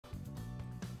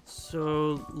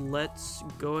So let's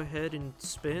go ahead and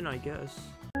spin, I guess.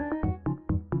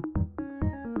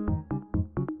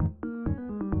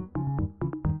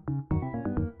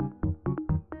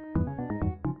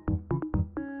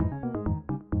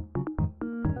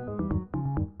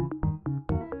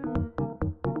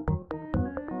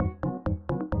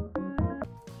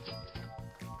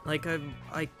 Like,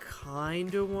 I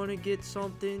kinda wanna get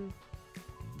something.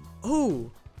 Oh!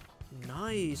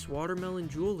 Nice! Watermelon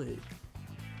Roulette.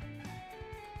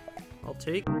 I'll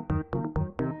take.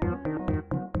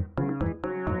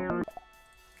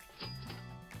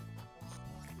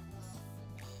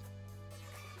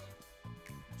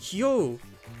 Yo!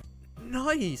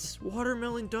 Nice!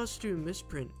 Watermelon Dust Doom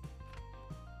misprint.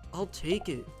 I'll take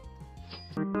it.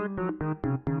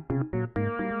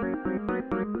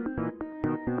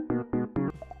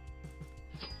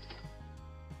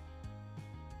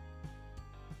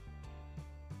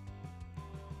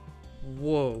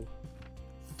 Whoa.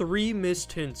 3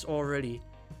 mist hints already.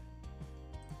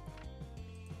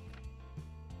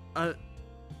 I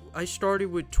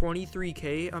started with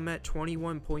 23k, I'm at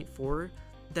 21.4.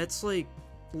 That's like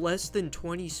less than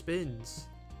 20 spins.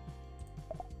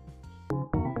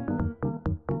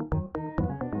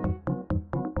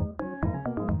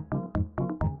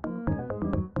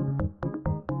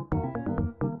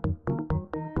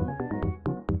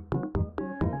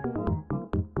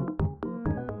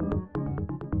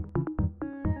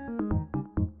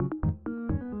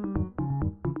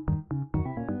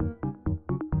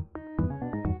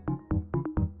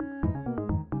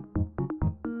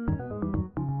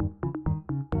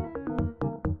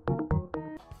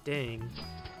 Dang.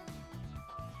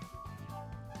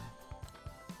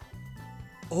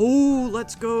 Oh,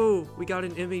 let's go! We got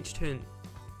an MH tint.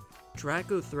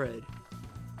 Draco Thread.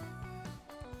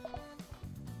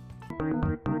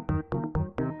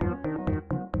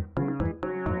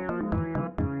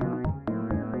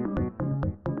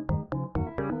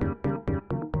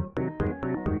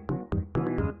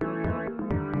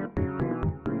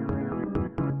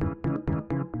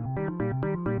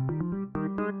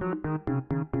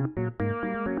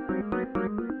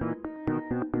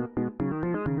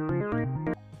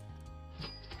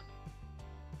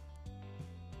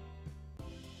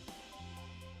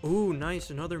 Ooh,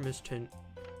 nice, another mist tint.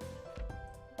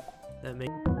 That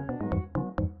makes. I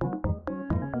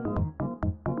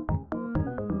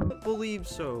don't believe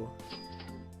so.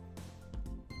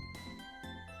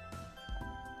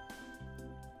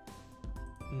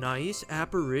 Nice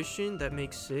apparition, that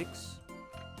makes 6.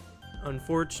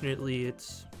 Unfortunately,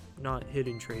 it's not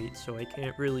hidden trait, so I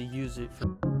can't really use it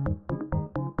for.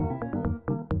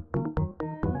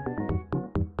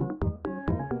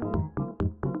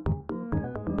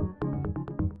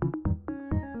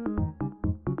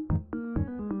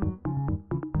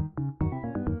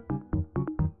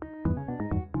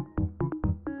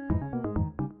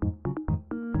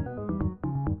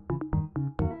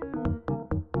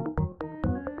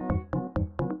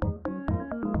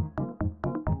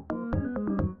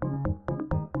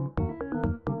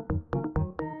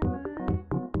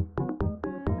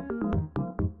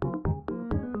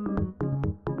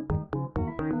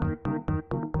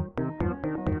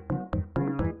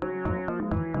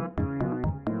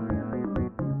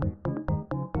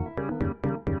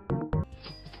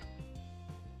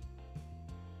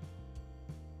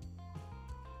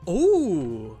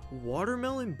 Oh,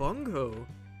 Watermelon Bungo.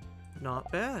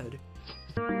 Not bad.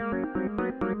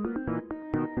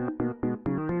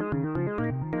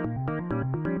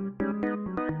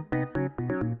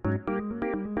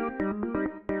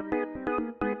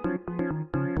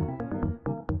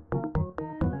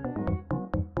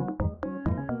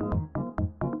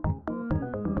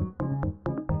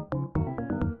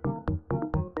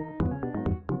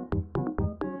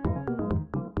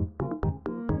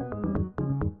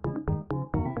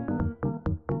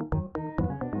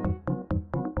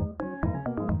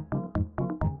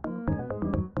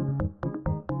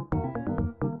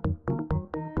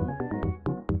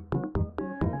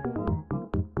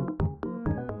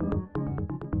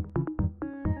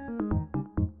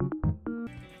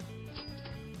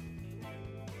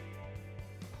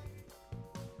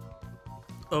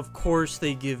 Of course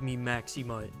they give me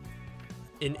Maximut.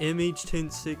 An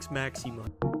MH106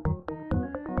 Maximut.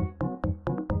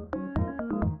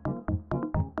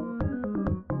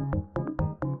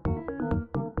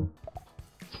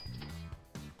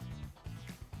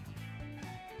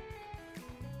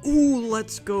 Ooh,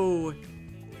 let's go!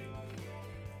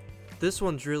 This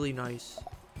one's really nice.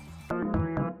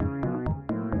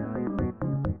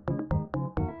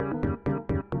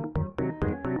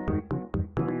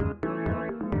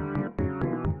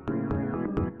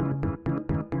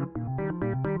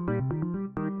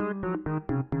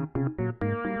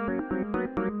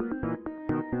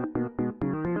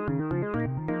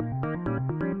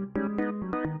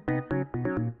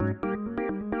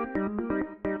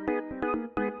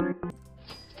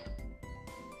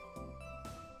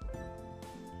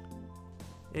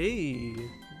 Hey,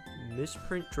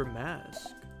 misprint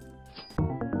Dramask.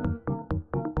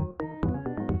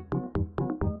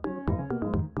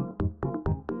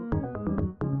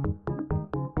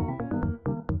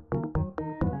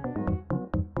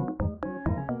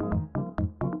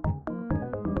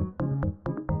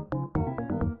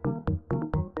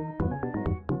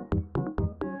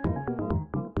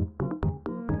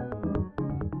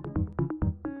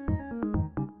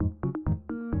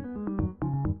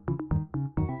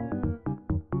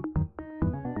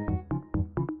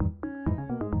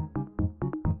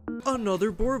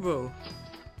 Another Borbo.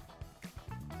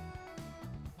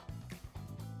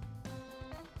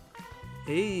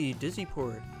 Hey,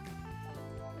 Dizzyport.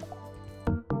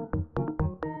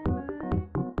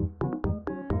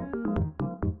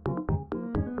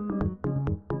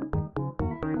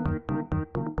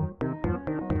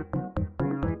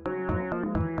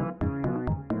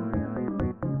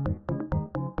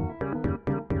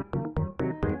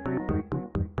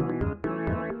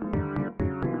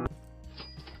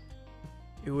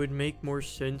 It would make more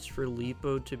sense for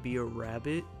Lipo to be a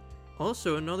rabbit.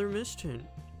 Also, another mishtint.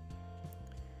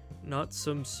 Not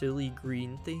some silly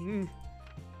green thing.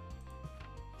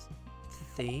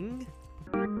 Thing?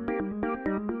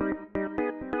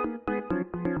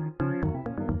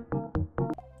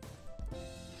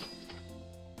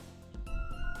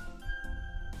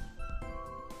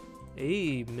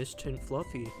 Hey, mishtint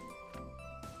Fluffy.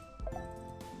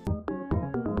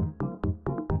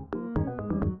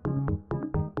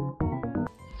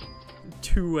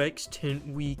 2x Tint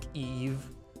Week Eve.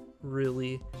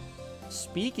 Really?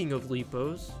 Speaking of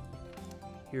Lipos,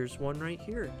 here's one right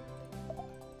here.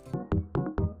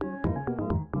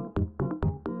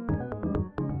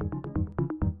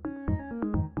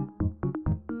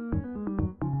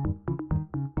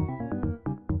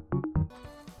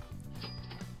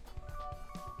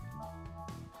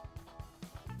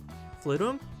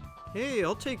 Flittum? Hey,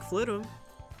 I'll take Flittum.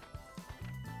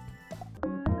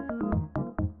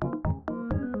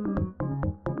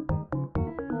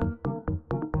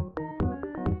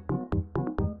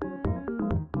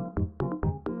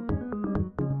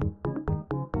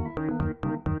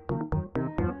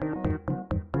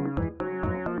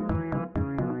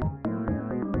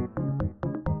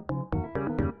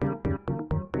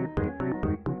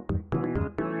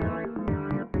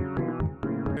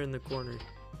 In the corner.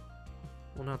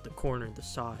 Well, not the corner, the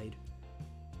side.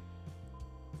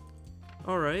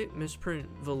 Alright, misprint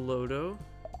Velodo.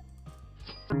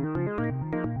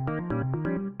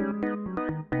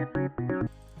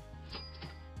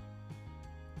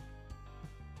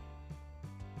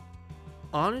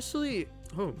 Honestly,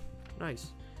 oh,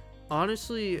 nice.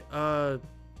 Honestly, I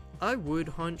would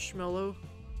hunt Schmello.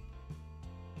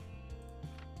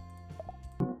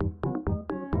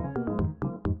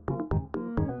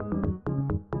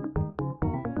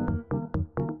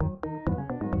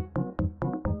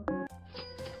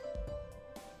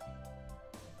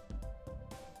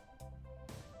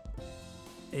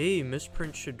 Hey,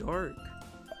 misprint Shadark.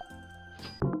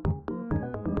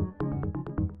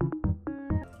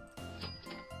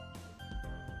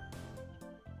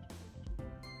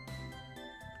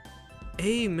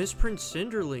 Hey, misprint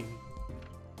Cinderling.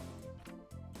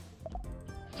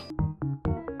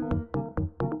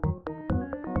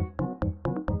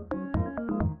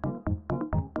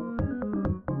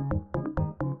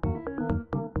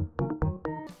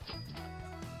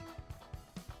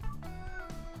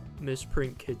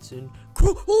 Misprint Kitson.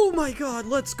 Oh my god,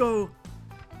 let's go!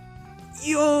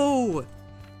 Yo!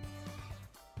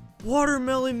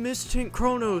 Watermelon Mistint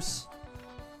Kronos.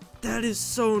 That is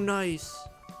so nice.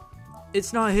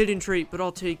 It's not hidden trait, but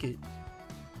I'll take it.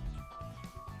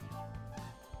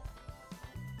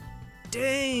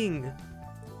 Dang!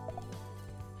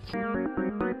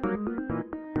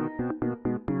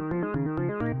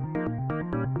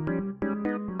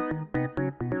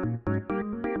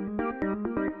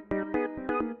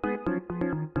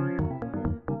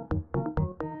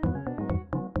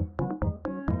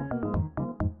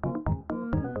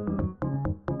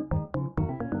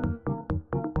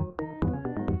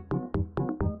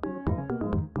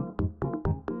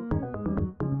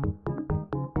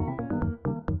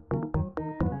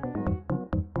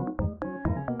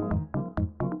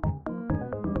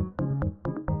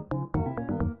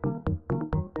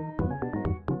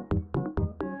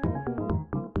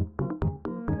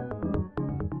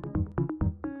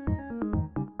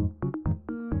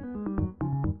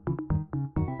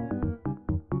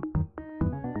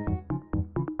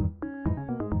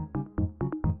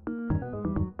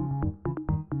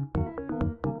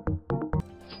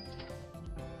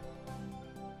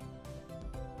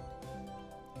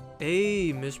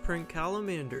 Hey, misprint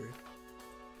Calamander.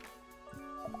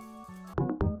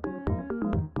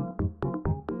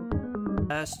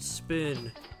 Last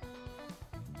spin.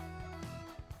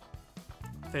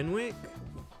 Fenwick?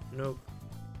 Nope.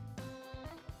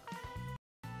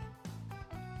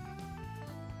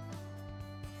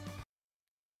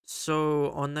 So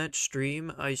on that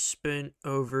stream, I spent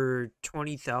over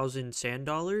 20,000 sand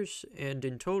dollars, and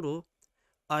in total,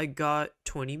 I got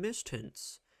 20 mist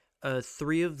hints.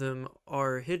 3 of them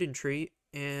are hidden trait,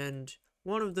 and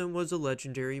one of them was a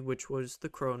legendary, which was the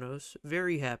Chronos.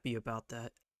 Very happy about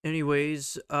that.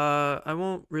 Anyways, I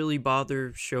won't really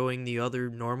bother showing the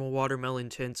other normal watermelon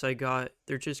tints I got.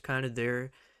 They're just kind of there.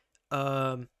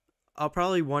 I'll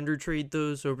probably wonder trade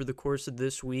those over the course of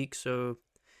this week, so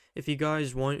if you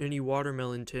guys want any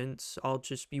watermelon tints, I'll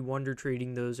just be wonder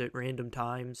trading those at random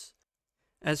times.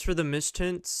 As for the mist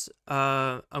tints,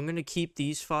 I'm going to keep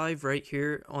these 5 right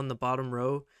here on the bottom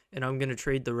row, and I'm going to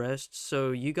trade the rest. So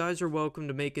you guys are welcome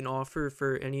to make an offer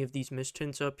for any of these mist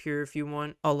tints up here if you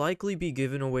want. I'll likely be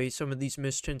giving away some of these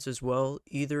mist tints as well,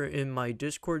 either in my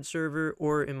Discord server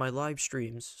or in my live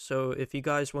streams. So if you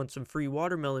guys want some free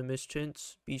watermelon mist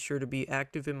tints, be sure to be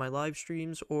active in my live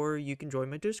streams, or you can join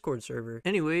my Discord server.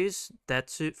 Anyways,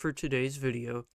 that's it for today's video.